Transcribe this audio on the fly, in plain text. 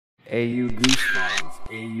Ayu Gusfanz,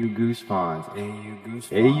 Ayu Gusfanz, Ayu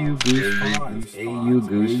Gusfanz, Ayu Gusfanz, Ayu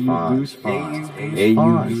Gusfanz, Ayu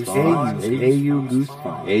Gusfanz, Ayu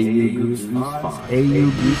Gusfanz, Ayu Gusfanz, Ayu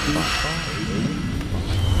Gusfanz.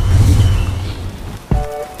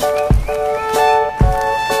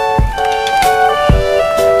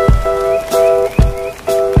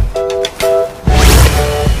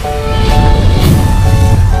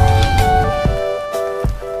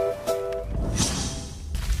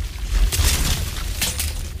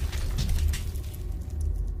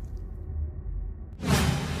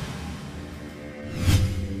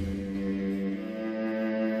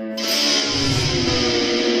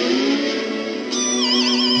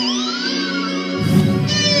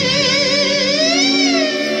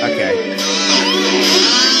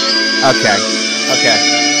 Okay.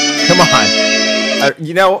 Come on.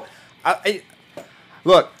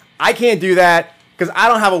 Look, I can't do that because I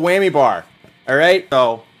don't have a whammy bar. All right?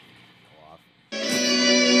 So.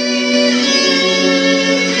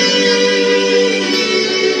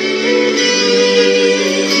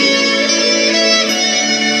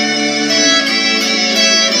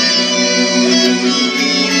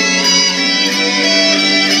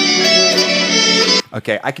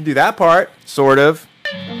 Okay, I can do that part, sort of.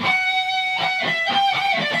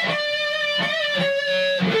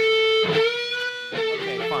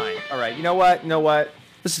 You know what?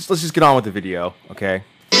 Let's just get on with the video, okay?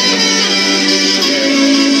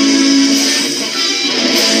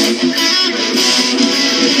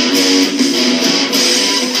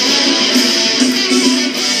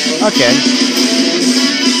 Okay.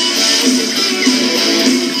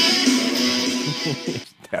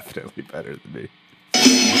 Definitely better than me.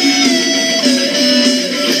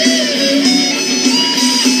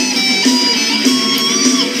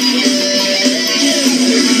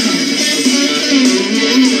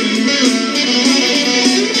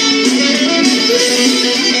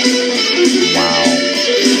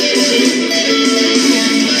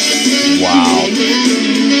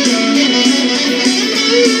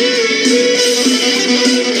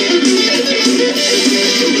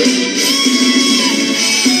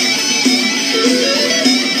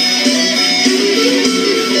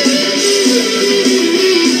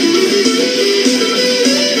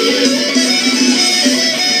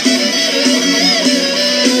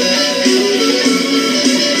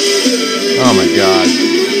 Oh my God.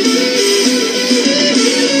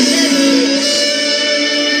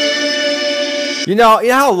 You know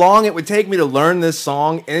how long it would take me to learn this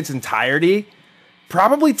song in its entirety?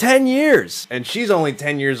 Probably 10 years. And she's only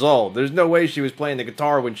 10 years old. There's no way she was playing the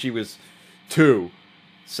guitar when she was 2.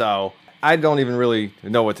 So, I don't even really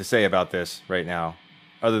know what to say about this right now.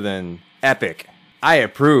 Other than epic. I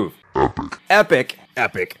approve. Epic. Epic.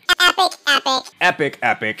 Epic. Epic. Epic.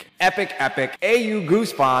 Epic. Epic. Epic. Ayu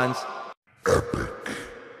Gusfanz. Epic.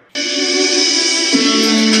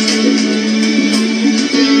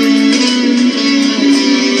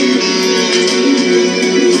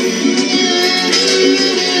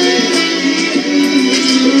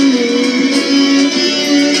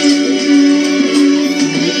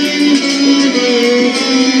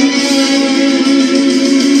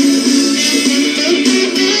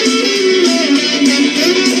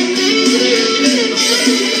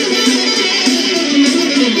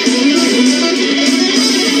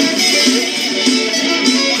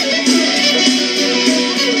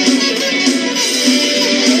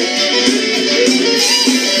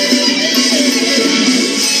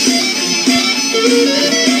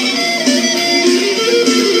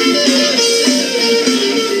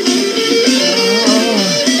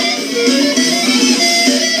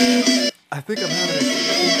 I think I'm having a...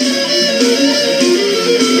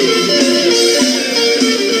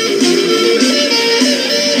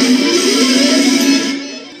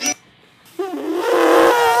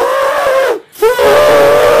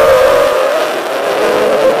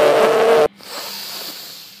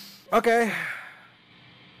 Okay.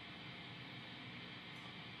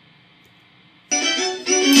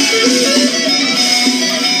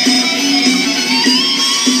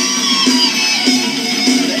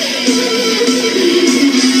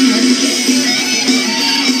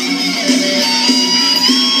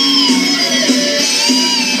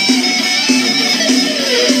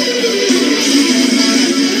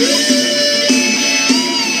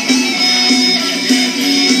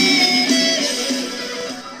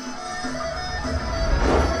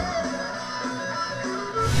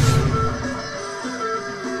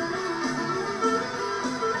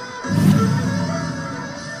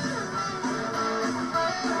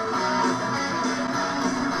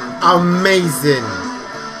 Amazing.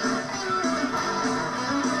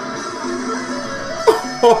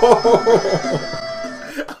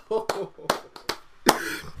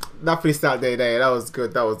 That freestyle there, that was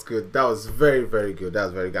good. That was good. That was very, very good. That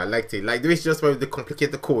was very good. I liked it. Like the way she just went with the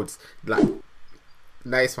complicated chords. Like,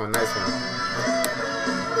 nice one, nice one.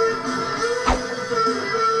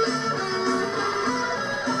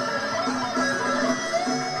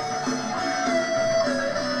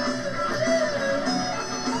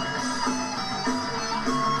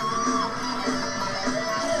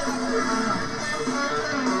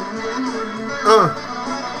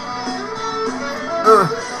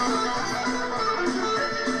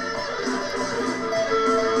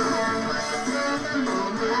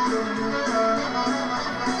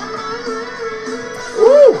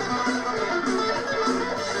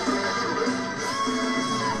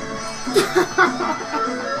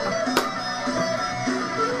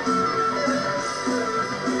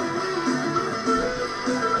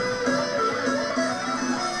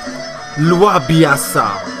 Luar,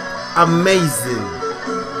 biasa. Amazing.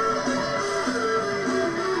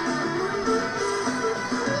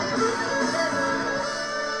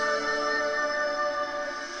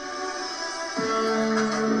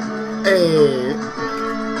 Hey.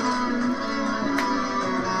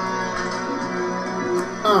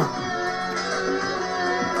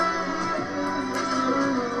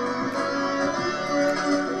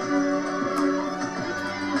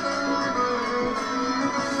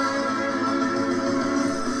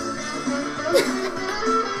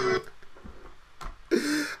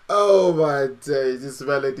 Oh my days, this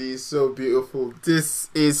melody is so beautiful. This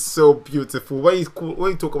is so beautiful. When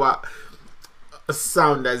you talk about a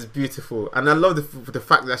sound that's beautiful, and I love the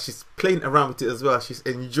fact that she's playing around with it as well. She's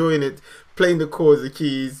enjoying it, playing the chords, the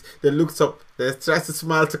keys, then looks up, then tries to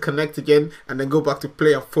smile to connect again, and then go back to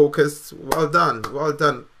play and focus. Well done, well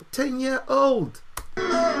done. 10-year-old.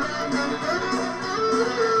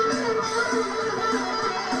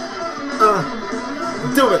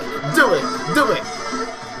 Do it, do it, do it.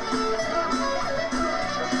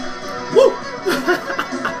 Woo!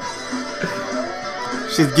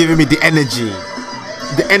 She's giving me the energy.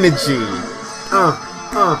 The energy.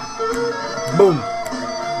 Boom.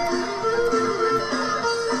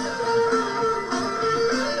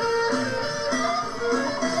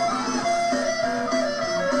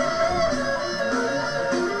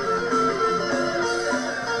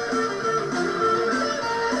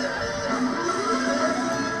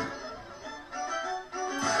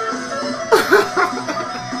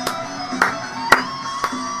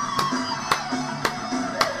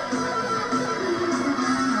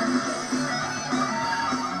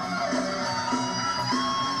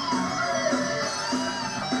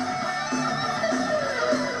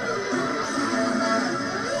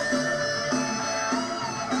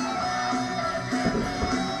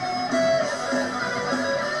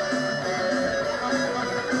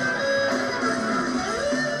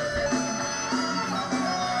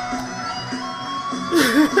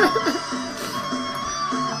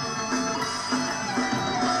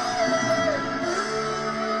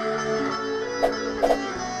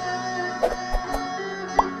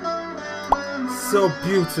 So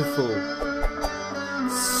beautiful,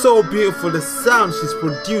 so beautiful. The sound she's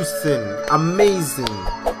producing, amazing.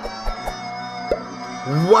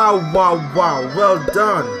 Wow, wow, wow, well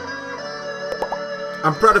done.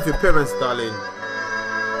 I'm proud of your parents, darling.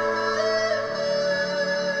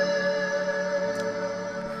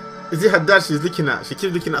 Is it her dad she's looking at? She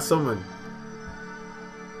keeps looking at someone.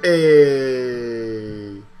 Hey.